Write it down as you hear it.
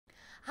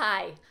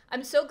Hi,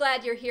 I'm so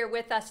glad you're here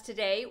with us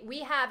today. We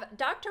have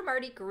Dr.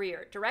 Marty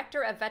Greer,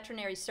 Director of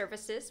Veterinary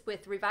Services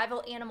with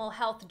Revival Animal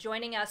Health,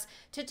 joining us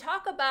to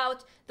talk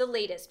about the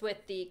latest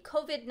with the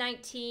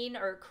COVID-19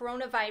 or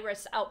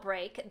coronavirus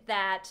outbreak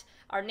that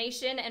our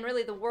nation and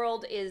really the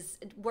world is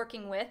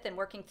working with and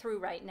working through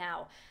right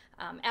now.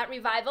 At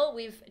Revival,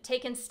 we've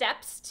taken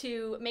steps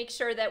to make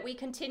sure that we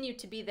continue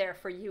to be there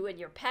for you and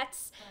your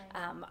pets.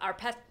 Our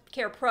pet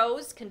care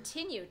pros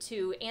continue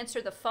to answer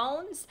the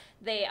phones.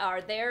 They are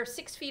there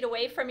 6 feet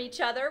away from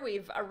each other.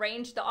 We've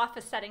arranged the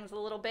office settings a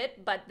little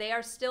bit, but they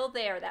are still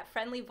there. That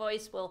friendly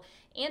voice will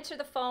answer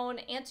the phone,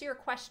 answer your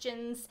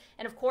questions,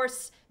 and of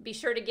course, be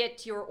sure to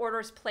get your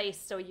orders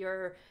placed so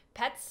your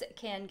pets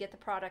can get the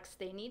products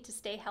they need to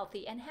stay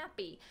healthy and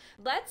happy.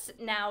 Let's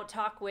now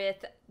talk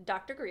with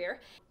Dr. Greer.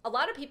 A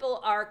lot of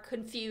people are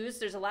confused.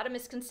 There's a lot of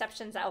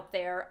misconceptions out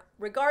there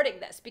regarding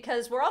this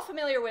because we're all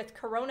familiar with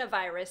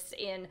coronavirus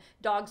in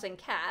dogs and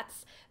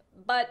cats,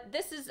 but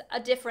this is a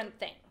different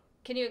thing.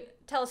 Can you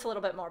tell us a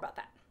little bit more about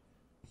that?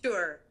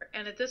 Sure.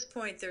 And at this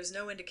point, there's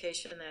no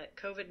indication that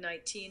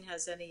COVID-19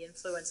 has any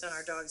influence on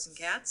our dogs and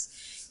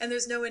cats. And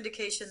there's no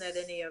indication that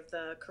any of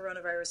the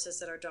coronaviruses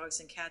that our dogs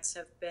and cats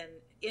have been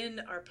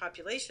in our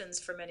populations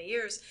for many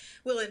years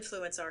will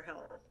influence our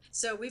health.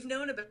 So we've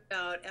known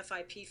about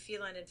FIP,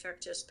 feline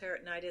infectious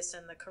peritonitis,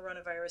 and the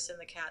coronavirus in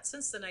the cat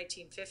since the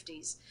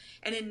 1950s.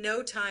 And in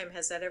no time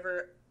has that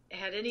ever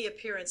had any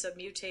appearance of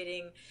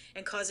mutating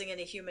and causing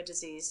any human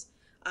disease.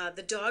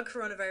 The dog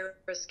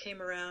coronavirus came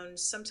around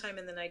sometime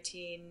in the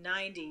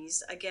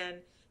 1990s. Again,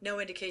 no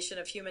indication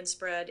of human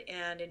spread.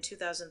 And in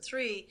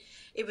 2003,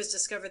 it was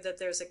discovered that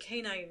there's a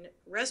canine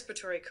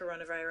respiratory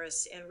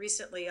coronavirus and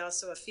recently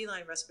also a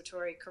feline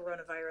respiratory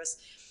coronavirus.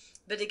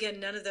 But again,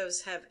 none of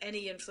those have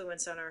any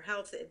influence on our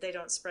health. They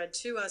don't spread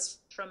to us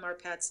from our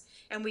pets,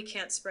 and we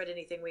can't spread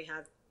anything we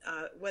have,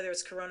 whether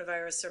it's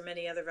coronavirus or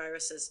many other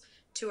viruses,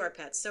 to our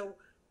pets. So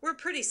we're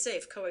pretty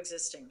safe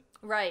coexisting.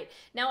 Right.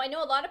 Now, I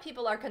know a lot of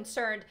people are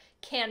concerned,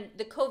 can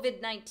the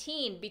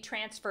COVID-19 be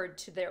transferred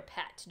to their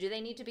pet? Do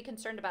they need to be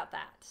concerned about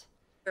that?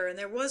 And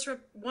there was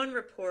one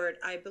report,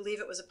 I believe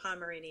it was a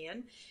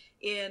Pomeranian,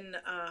 in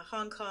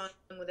Hong Kong,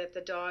 that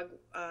the dog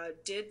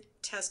did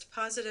test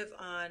positive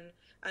on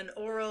an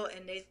oral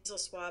and nasal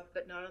swab,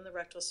 but not on the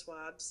rectal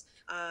swabs.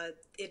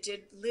 It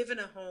did live in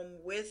a home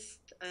with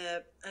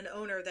an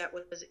owner that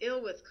was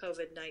ill with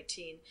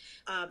COVID-19.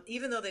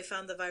 Even though they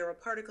found the viral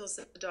particles,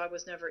 the dog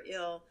was never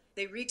ill.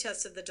 They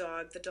retested the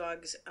dog. The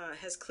dog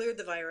has cleared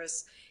the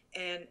virus.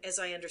 And as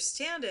I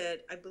understand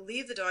it, I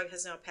believe the dog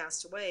has now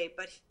passed away,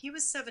 but he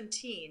was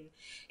 17.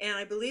 And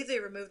I believe they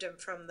removed him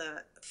from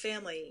the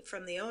family,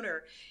 from the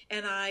owner.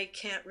 And I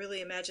can't really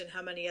imagine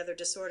how many other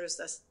disorders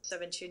the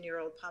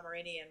 17-year-old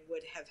Pomeranian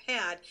would have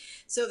had.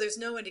 So there's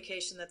no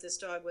indication that this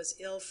dog was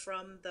ill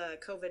from the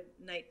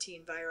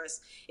COVID-19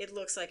 virus. It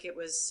looks like it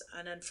was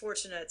an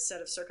unfortunate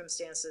set of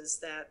circumstances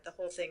that the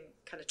whole thing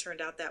kind of turned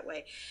out that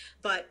way.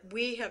 But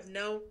we have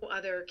no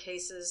other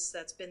cases.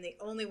 That's been the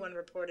only one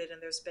reported,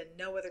 and there's been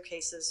no other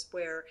cases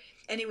where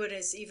anyone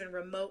has even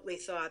remotely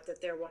thought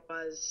that there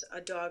was a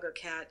dog or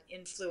cat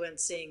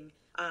influencing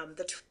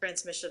the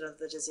transmission of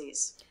the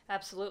disease.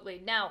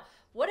 Absolutely. Now,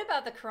 what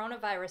about the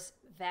coronavirus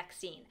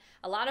vaccine?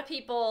 A lot of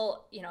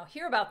people,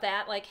 hear about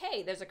that like,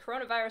 hey, there's a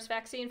coronavirus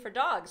vaccine for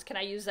dogs. Can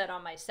I use that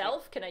on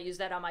myself? Can I use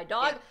that on my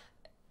dog?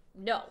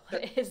 No,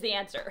 is the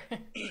answer.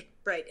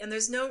 Right. And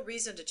there's no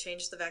reason to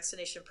change the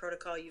vaccination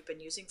protocol you've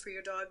been using for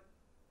your dog.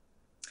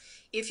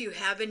 If you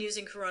have been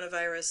using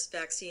coronavirus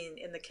vaccine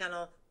in the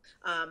kennel,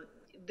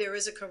 there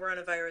is a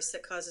coronavirus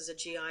that causes a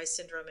GI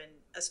syndrome in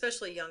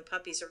especially young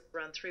puppies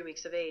around 3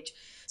 weeks of age.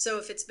 So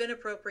if it's been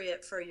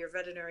appropriate for your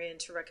veterinarian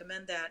to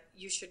recommend that,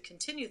 you should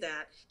continue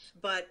that.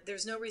 But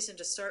there's no reason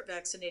to start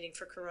vaccinating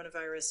for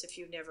coronavirus if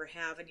you never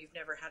have and you've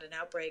never had an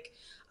outbreak.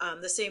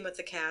 The same with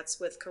the cats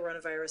with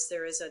coronavirus.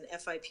 There is an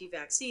FIP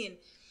vaccine.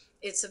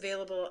 It's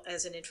available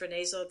as an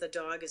intranasal. The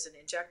dog is an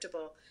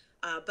injectable.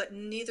 But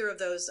neither of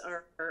those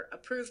are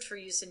approved for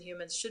use in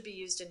humans, should be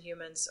used in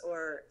humans,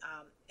 or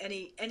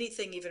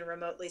anything even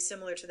remotely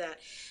similar to that.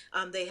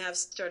 They have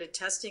started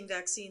testing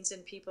vaccines in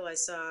people. I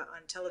saw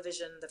on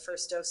television the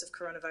first dose of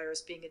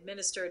coronavirus being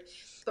administered,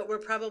 but we're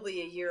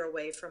probably a year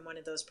away from one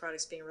of those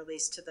products being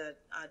released to the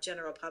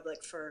general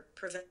public for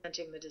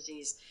preventing the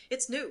disease.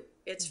 It's new.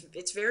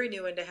 It's very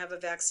new, and to have a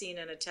vaccine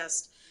and a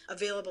test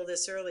available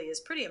this early is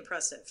pretty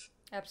impressive.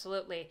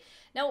 Absolutely.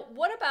 Now,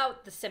 what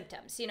about the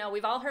symptoms?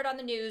 We've all heard on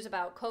the news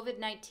about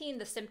COVID-19.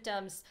 The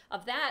symptoms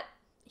of that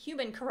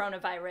human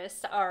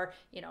coronavirus are,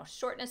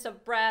 shortness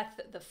of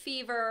breath, the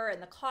fever,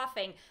 and the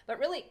coughing. But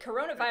really,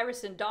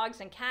 coronavirus in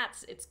dogs and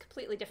cats, it's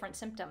completely different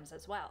symptoms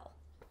as well.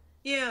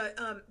 Yeah,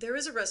 there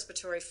is a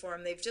respiratory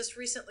form. They've just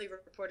recently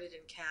reported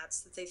in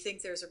cats that they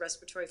think there's a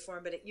respiratory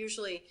form, but it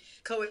usually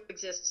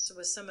coexists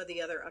with some of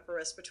the other upper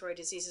respiratory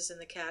diseases in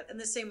the cat, and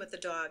the same with the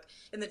dog.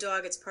 In the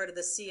dog, it's part of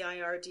the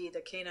CIRD,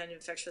 the canine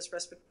infectious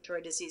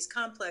respiratory disease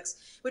complex,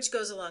 which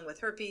goes along with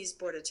herpes,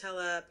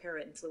 bordetella,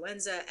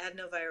 parainfluenza,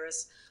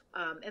 adenovirus,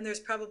 And there's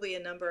probably a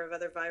number of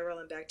other viral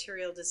and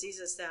bacterial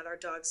diseases that our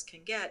dogs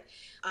can get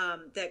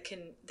that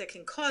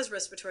can cause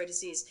respiratory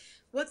disease.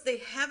 What they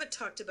haven't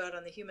talked about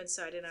on the human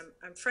side, and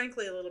I'm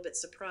frankly a little bit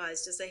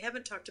surprised, is they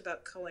haven't talked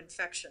about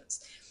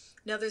co-infections.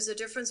 Now, there's a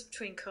difference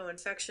between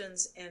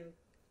co-infections and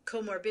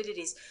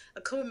comorbidities.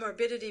 A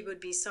comorbidity would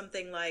be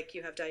something like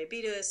you have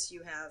diabetes,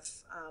 you have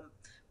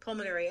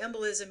pulmonary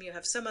embolism, you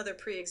have some other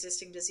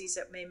pre-existing disease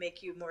that may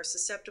make you more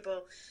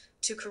susceptible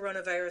to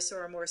coronavirus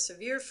or a more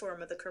severe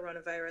form of the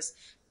coronavirus.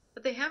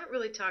 But they haven't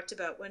really talked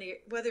about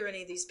whether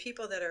any of these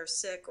people that are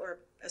sick, or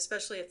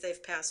especially if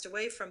they've passed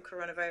away from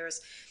coronavirus,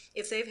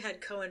 if they've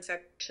had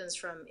co-infections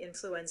from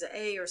influenza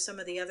A or some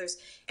of the others.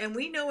 And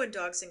we know in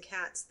dogs and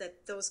cats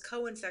that those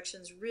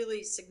co-infections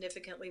really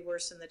significantly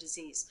worsen the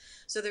disease.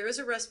 So there is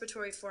a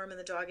respiratory form in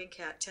the dog and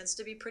cat, tends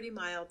to be pretty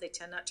mild. They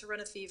tend not to run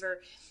a fever.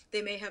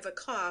 They may have a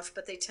cough,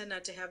 but they tend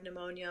not to have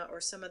pneumonia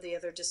or some of the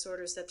other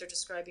disorders that they're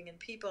describing in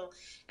people.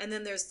 And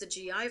then there's the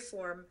GI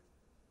form,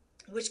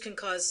 which can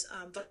cause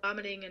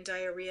vomiting and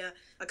diarrhea,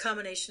 a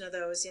combination of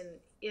those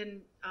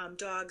in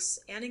dogs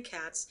and in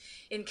cats.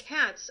 In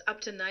cats,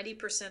 up to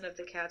 90% of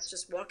the cats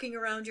just walking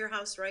around your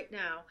house right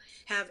now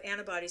have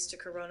antibodies to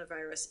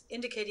coronavirus,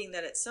 indicating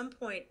that at some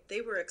point they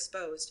were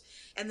exposed.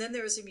 And then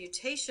there is a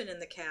mutation in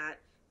the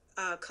cat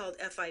called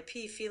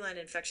FIP, feline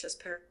infectious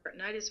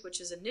peritonitis,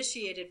 which is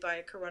initiated by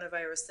a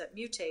coronavirus that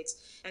mutates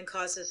and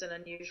causes an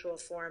unusual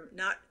form,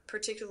 not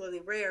particularly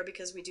rare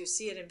because we do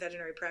see it in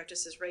veterinary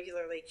practices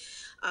regularly,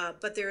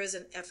 but there is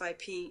an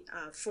FIP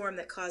form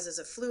that causes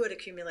a fluid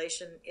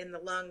accumulation in the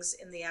lungs,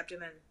 in the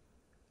abdomen,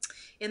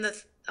 in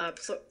the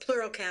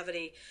pleural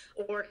cavity,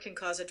 or can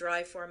cause a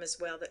dry form as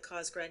well that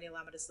cause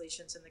granulomatous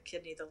lesions in the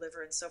kidney, the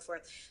liver, and so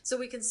forth. So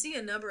we can see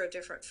a number of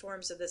different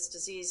forms of this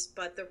disease,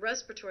 but the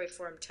respiratory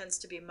form tends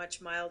to be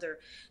much milder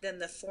than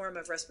the form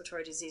of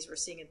respiratory disease we're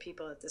seeing in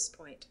people at this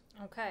point.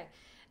 Okay.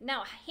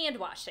 Now, hand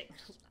washing.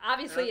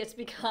 Obviously, it's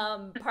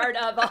become part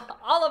of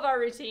all of our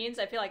routines.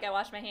 I feel like I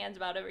wash my hands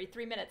about every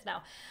 3 minutes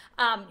now.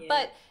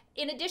 But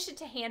in addition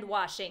to hand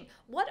washing,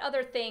 what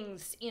other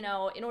things, in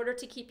order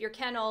to keep your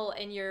kennel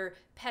and your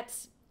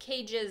pet's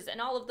cages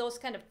and all of those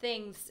kind of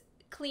things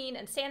clean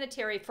and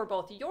sanitary for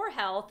both your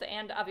health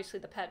and obviously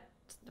the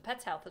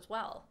pet's health as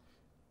well?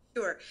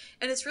 Sure.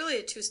 And it's really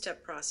a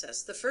two-step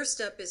process. The first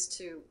step is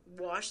to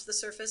wash the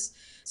surface.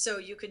 So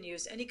you can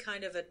use any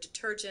kind of a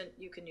detergent.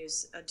 You can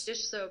use a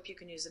dish soap. You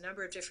can use a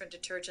number of different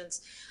detergents.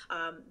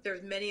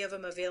 There's many of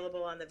them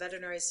available on the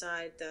veterinary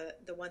side,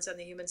 the ones on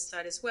the human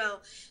side as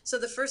well. So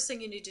the first thing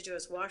you need to do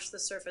is wash the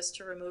surface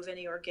to remove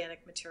any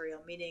organic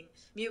material, meaning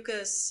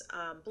mucus,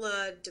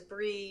 blood,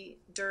 debris,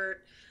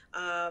 dirt,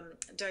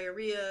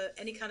 diarrhea,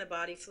 any kind of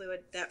body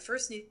fluid. That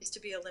first needs to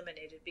be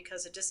eliminated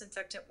because a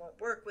disinfectant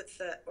won't work with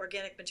the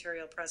organic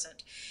material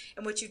present.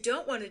 And what you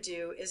don't want to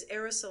do is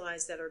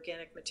aerosolize that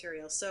organic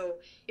material. So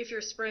if you're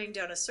spraying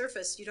down a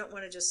surface, you don't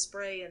want to just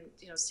spray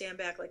and stand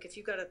back. Like if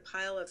you've got a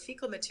pile of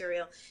fecal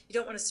material, you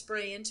don't want to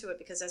spray into it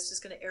because that's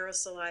just going to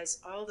aerosolize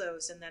all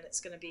those, and then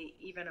it's going to be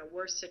even a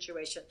worse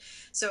situation.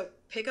 So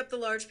pick up the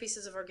large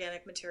pieces of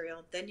organic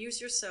material, then use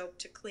your soap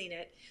to clean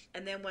it,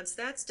 and then once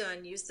that's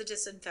done, use the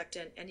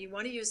disinfectant. And you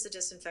want to use the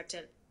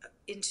disinfectant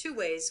in two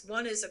ways.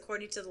 One is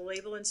according to the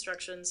label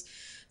instructions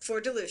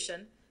for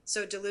dilution.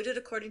 So dilute it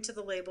according to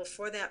the label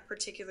for that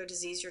particular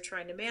disease you're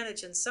trying to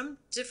manage. And some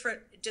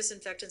different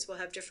disinfectants will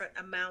have different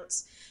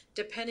amounts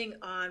depending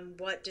on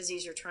what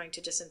disease you're trying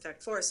to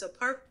disinfect for. So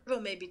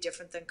parvo may be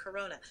different than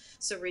corona.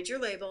 So read your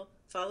label,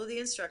 follow the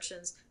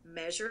instructions,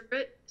 measure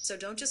it. So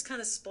don't just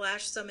kind of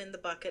splash some in the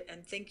bucket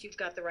and think you've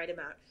got the right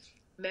amount.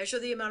 Measure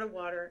the amount of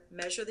water,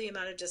 measure the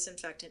amount of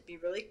disinfectant, be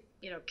really,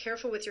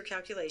 careful with your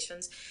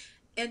calculations,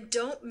 and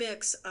don't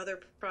mix other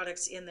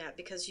products in that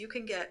because you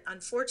can get,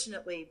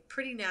 unfortunately,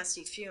 pretty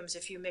nasty fumes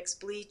if you mix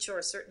bleach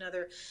or certain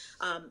other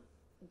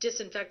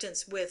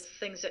disinfectants with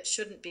things that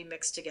shouldn't be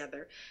mixed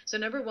together. So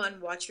number one,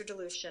 watch your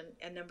dilution,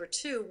 and number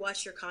two,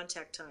 watch your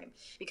contact time,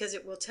 because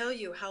it will tell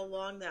you how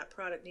long that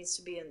product needs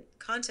to be in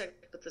contact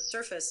with the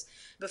surface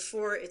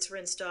before it's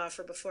rinsed off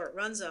or before it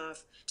runs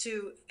off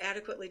to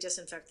adequately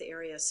disinfect the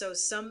area. So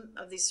some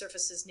of these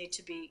surfaces need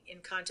to be in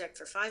contact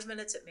for 5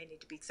 minutes. It may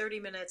need to be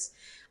 30 minutes.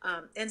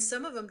 And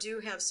some of them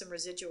do have some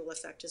residual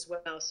effect as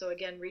well. So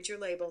again, read your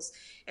labels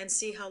and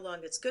see how long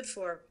it's good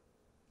for,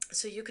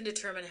 so you can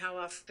determine how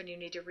often you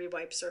need to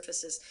rewipe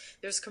surfaces.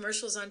 There's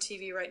commercials on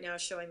TV right now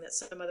showing that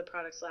some of the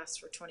products last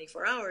for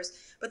 24 hours,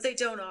 but they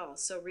don't all.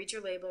 So read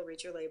your label,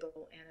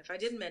 and if I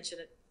didn't mention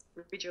it,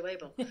 read your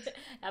label.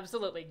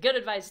 Absolutely. Good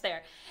advice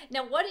there.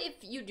 Now, what if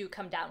you do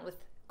come down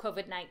with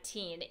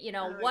COVID-19?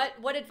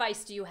 What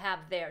advice do you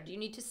have there? Do you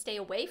need to stay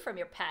away from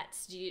your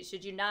pets?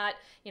 Should you not,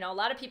 a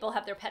lot of people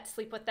have their pets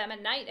sleep with them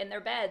at night in their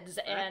beds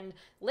and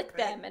lick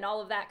them and all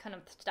of that kind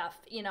of stuff.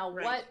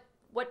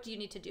 What do you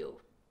need to do?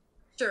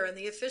 Sure, and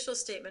the official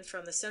statement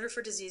from the Center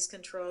for Disease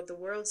Control, the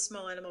World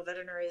Small Animal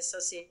Veterinary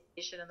Association,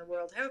 and the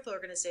World Health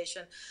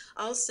Organization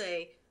all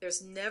say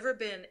there's never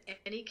been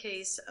any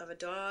case of a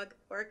dog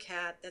or a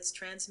cat that's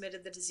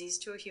transmitted the disease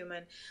to a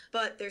human,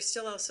 but they're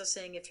still also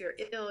saying if you're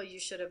ill, you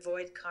should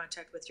avoid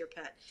contact with your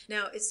pet.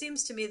 Now, it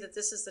seems to me that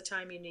this is the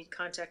time you need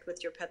contact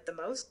with your pet the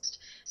most.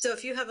 So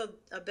if you have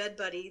a bed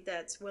buddy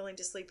that's willing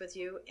to sleep with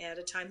you at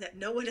a time that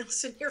no one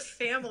else in your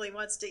family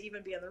wants to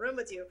even be in the room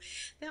with you,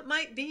 that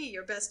might be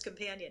your best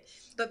companion.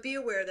 But be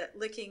aware that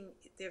licking,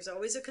 there's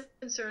always a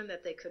concern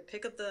that they could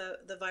pick up the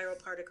viral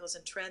particles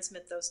and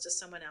transmit those to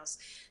someone else.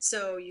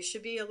 So you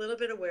should be a little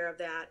bit aware of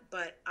that,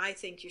 but I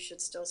think you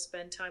should still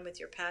spend time with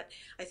your pet.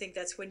 I think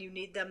that's when you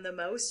need them the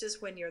most,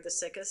 is when you're the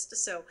sickest.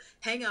 So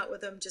hang out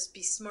with them, just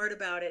be smart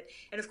about it.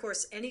 And of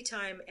course,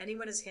 anytime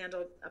anyone has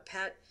handled a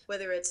pet,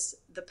 whether it's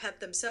the pet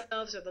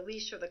themselves or the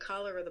leash or the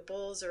collar or the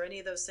bowls or any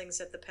of those things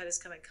that the pet has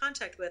come in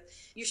contact with,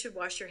 you should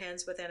wash your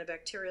hands with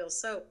antibacterial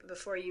soap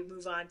before you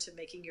move on to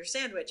making your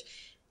sandwich.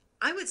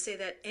 I would say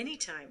that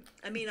anytime.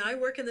 I mean, I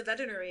work in the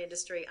veterinary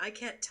industry. I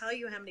can't tell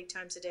you how many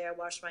times a day I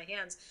wash my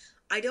hands.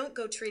 I don't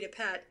go treat a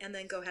pet and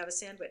then go have a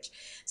sandwich.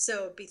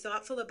 So be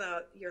thoughtful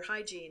about your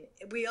hygiene.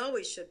 We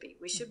always should be.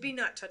 We should be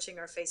not touching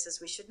our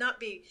faces. We should not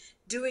be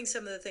doing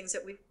some of the things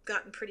that we've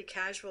gotten pretty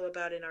casual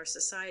about in our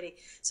society.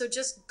 So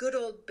just good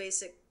old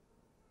basic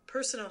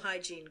personal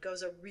hygiene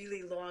goes a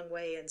really long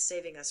way in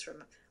saving us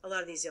from a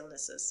lot of these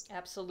illnesses.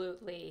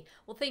 Absolutely.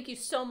 Well, thank you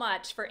so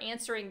much for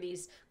answering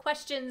these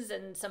questions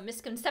and some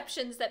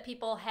misconceptions that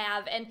people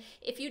have. And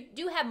if you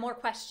do have more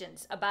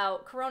questions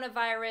about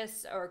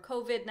coronavirus or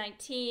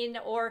COVID-19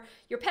 or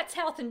your pet's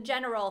health in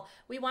general,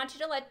 we want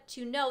you to let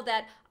you know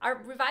that our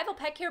Revival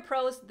Pet Care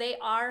Pros, they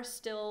are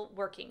still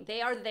working.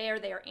 They are there.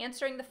 They are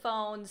answering the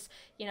phones.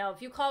 You know,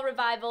 if you call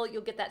Revival,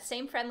 you'll get that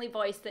same friendly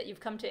voice that you've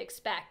come to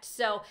expect.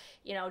 So,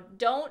 you know,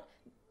 don't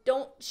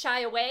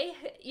shy away.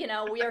 You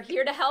know, we are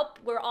here to help.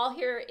 We're all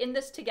here in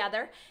this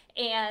together.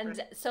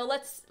 And so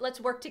let's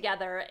work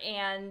together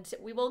and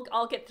we will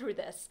all get through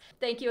this.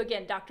 Thank you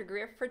again, Dr.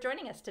 Greer, for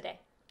joining us today.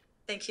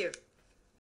 Thank you.